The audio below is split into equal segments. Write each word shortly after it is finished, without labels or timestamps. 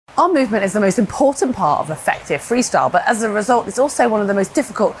Arm movement is the most important part of effective freestyle, but as a result, it's also one of the most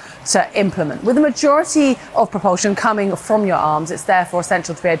difficult to implement. With the majority of propulsion coming from your arms, it's therefore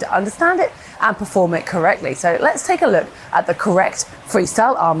essential to be able to understand it and perform it correctly. So let's take a look at the correct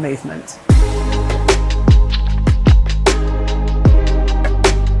freestyle arm movement.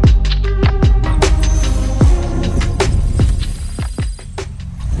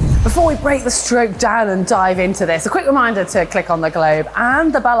 Before we break the stroke down and dive into this, a quick reminder to click on the globe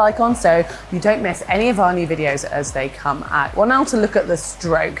and the bell icon so you don't miss any of our new videos as they come out. Well, now to look at the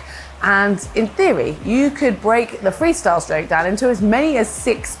stroke. And in theory, you could break the freestyle stroke down into as many as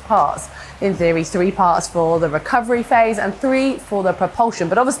 6 parts. In theory, 3 parts for the recovery phase and 3 for the propulsion.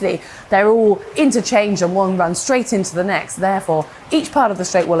 But obviously, they're all interchanged and one runs straight into the next. Therefore, each part of the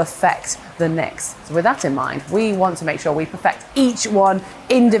stroke will affect the next. So with that in mind, we want to make sure we perfect each one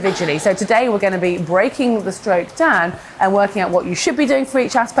individually. So today we're going to be breaking the stroke down and working out what you should be doing for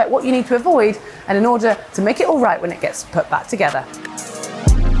each aspect, what you need to avoid, and in order to make it all right when it gets put back together.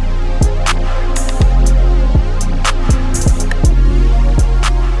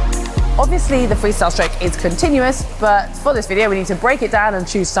 Obviously, the freestyle stroke is continuous, but for this video, we need to break it down and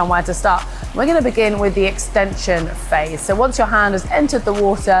choose somewhere to start. We're going to begin with the extension phase. So once your hand has entered the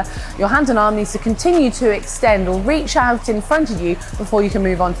water, your hand and arm needs to continue to extend or reach out in front of you before you can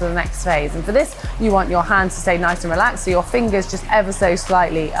move on to the next phase. And for this, you want your hands to stay nice and relaxed, so your fingers just ever so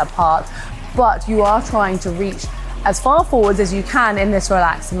slightly apart, but you are trying to reach as far forwards as you can in this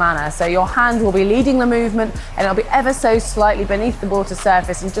relaxed manner. So your hand will be leading the movement and it'll be ever so slightly beneath the water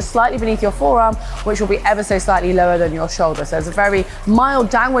surface and just slightly beneath your forearm, which will be ever so slightly lower than your shoulder. So it's a very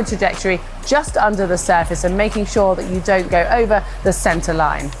mild downward trajectory just under the surface and making sure that you don't go over the center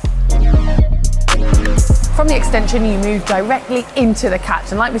line. From the extension, you move directly into the catch.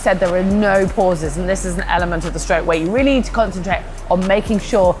 And like we said, there are no pauses. And this is an element of the stroke where you really need to concentrate on making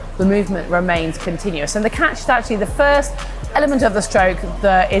sure the movement remains continuous. And the catch is actually the first element of the stroke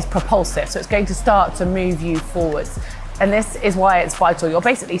that is propulsive. So it's going to start to move you forwards. And this is why it's vital. You're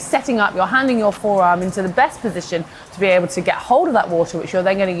basically setting up, you're handing your forearm into the best position to be able to get hold of that water, which you're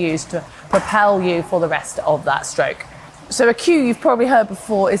then going to use to propel you for the rest of that stroke. So a cue you've probably heard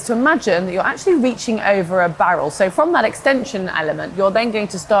before is to imagine that you're actually reaching over a barrel. So from that extension element, you're then going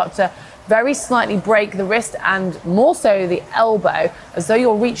to start to very slightly break the wrist and more so the elbow, as though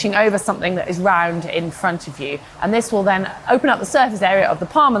you're reaching over something that is round in front of you. And this will then open up the surface area of the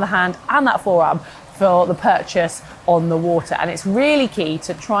palm of the hand and that forearm for the purchase on the water. And it's really key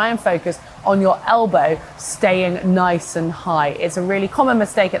to try and focus on your elbow staying nice and high. It's a really common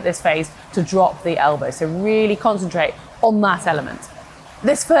mistake at this phase to drop the elbow. So really concentrate on that element.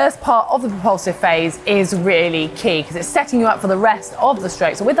 This first part of the propulsive phase is really key because it's setting you up for the rest of the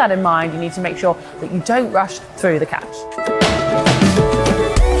stroke. So with that in mind, you need to make sure that you don't rush through the catch.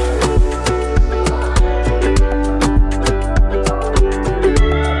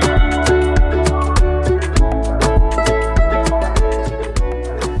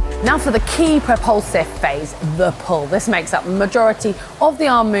 Now for the key propulsive phase, the pull. This makes up the majority of the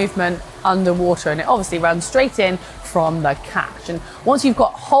arm movement underwater, and it obviously runs straight in from the catch. And once you've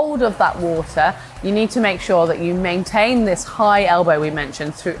got hold of that water, you need to make sure that you maintain this high elbow we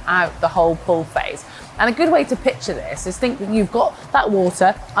mentioned throughout the whole pull phase. And a good way to picture this is think that you've got that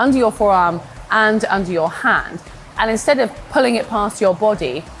water under your forearm and under your hand, and instead of pulling it past your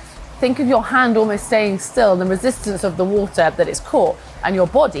body, think of your hand almost staying still and the resistance of the water that it's caught, and your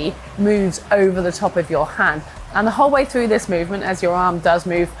body moves over the top of your hand. And the whole way through this movement, as your arm does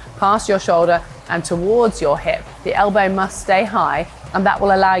move past your shoulder and towards your hip, the elbow must stay high, and that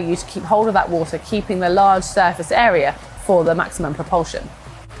will allow you to keep hold of that water, keeping the large surface area for the maximum propulsion.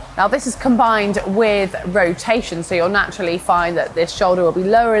 Now this is combined with rotation, so you'll naturally find that this shoulder will be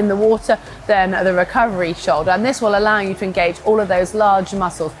lower in the water than the recovery shoulder, and this will allow you to engage all of those large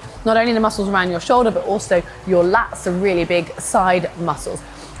muscles, not only the muscles around your shoulder, but also your lats, the really big side muscles.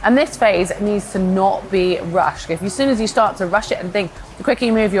 And this phase needs to not be rushed. If as soon as you start to rush it and think the quicker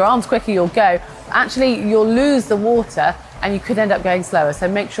you move your arms, quicker you'll go, actually you'll lose the water and you could end up going slower. So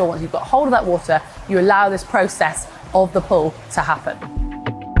make sure once you've got hold of that water, you allow this process of the pull to happen.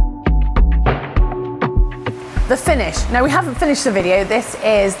 The finish. Now we haven't finished the video. This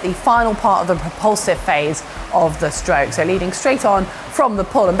is the final part of the propulsive phase of the stroke. So leading straight on from the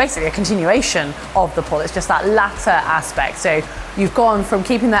pull, and basically a continuation of the pull. It's just that latter aspect. So you've gone from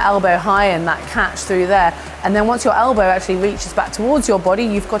keeping that elbow high and that catch through there, and then once your elbow actually reaches back towards your body,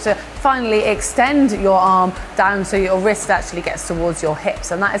 you've got to finally extend your arm down so your wrist actually gets towards your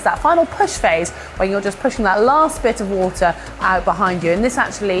hips. And that is that final push phase when you're just pushing that last bit of water out behind you. And this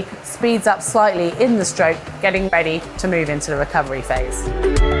actually speeds up slightly in the stroke, getting ready to move into the recovery phase.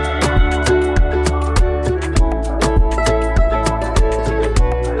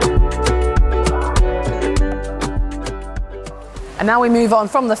 And now we move on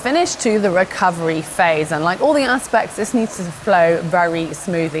from the finish to the recovery phase. And like all the aspects, this needs to flow very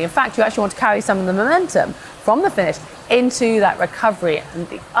smoothly. In fact, you actually want to carry some of the momentum from the finish into that recovery. And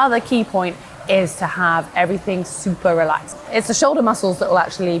the other key point is to have everything super relaxed. It's the shoulder muscles that will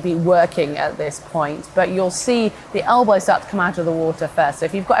actually be working at this point, but you'll see the elbow start to come out of the water first. So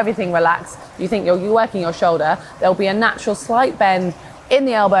if you've got everything relaxed, you think you're working your shoulder, there'll be a natural slight bend in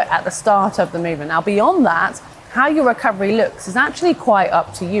the elbow at the start of the movement. Now beyond that, how your recovery looks is actually quite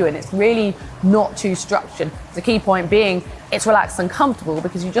up to you, and it's really not too structured. The key point being it's relaxed and comfortable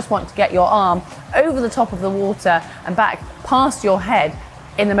because you just want to get your arm over the top of the water and back past your head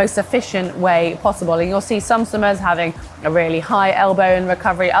in the most efficient way possible. And you'll see some swimmers having a really high elbow in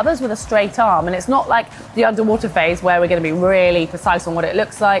recovery, others with a straight arm. And it's not like the underwater phase where we're going to be really precise on what it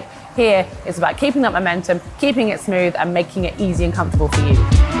looks like. Here it's about keeping that momentum, keeping it smooth and making it easy and comfortable for you.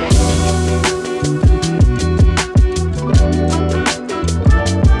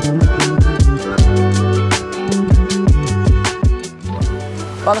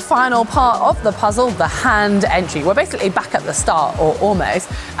 Well, the final part of the puzzle, the hand entry. We're basically back at the start, or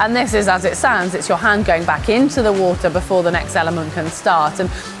almost, and this is as it sounds. It's your hand going back into the water before the next element can start.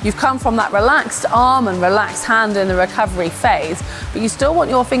 And you've come from that relaxed arm and relaxed hand in the recovery phase, but you still want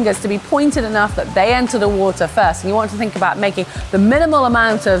your fingers to be pointed enough that they enter the water first. And you want to think about making the minimal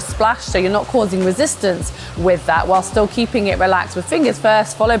amount of splash so you're not causing resistance with that, while still keeping it relaxed with fingers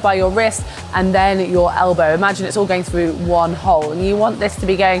first, followed by your wrist and then your elbow. Imagine it's all going through one hole, and you want this to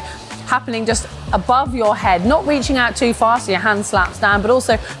be happening just above your head, not reaching out too far so your hand slaps down, but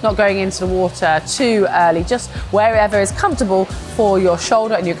also not going into the water too early, just wherever is comfortable for your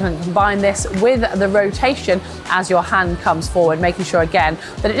shoulder. And you can combine this with the rotation as your hand comes forward, making sure again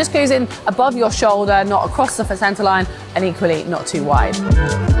that it just goes in above your shoulder, not across the center line, and equally not too wide.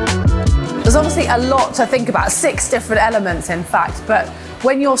 There's obviously a lot to think about, 6 different elements in fact, but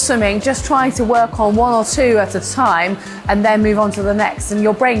when you're swimming, just try to work on 1 or 2 at a time and then move on to the next. And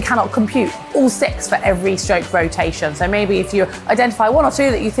your brain cannot compute all 6 for every stroke rotation. So maybe if you identify 1 or 2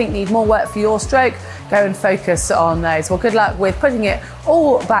 that you think need more work for your stroke, go and focus on those. Well, good luck with putting it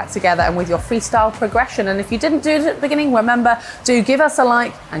all back together and with your freestyle progression. And if you didn't do it at the beginning, remember, do give us a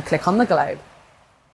like and click on the globe.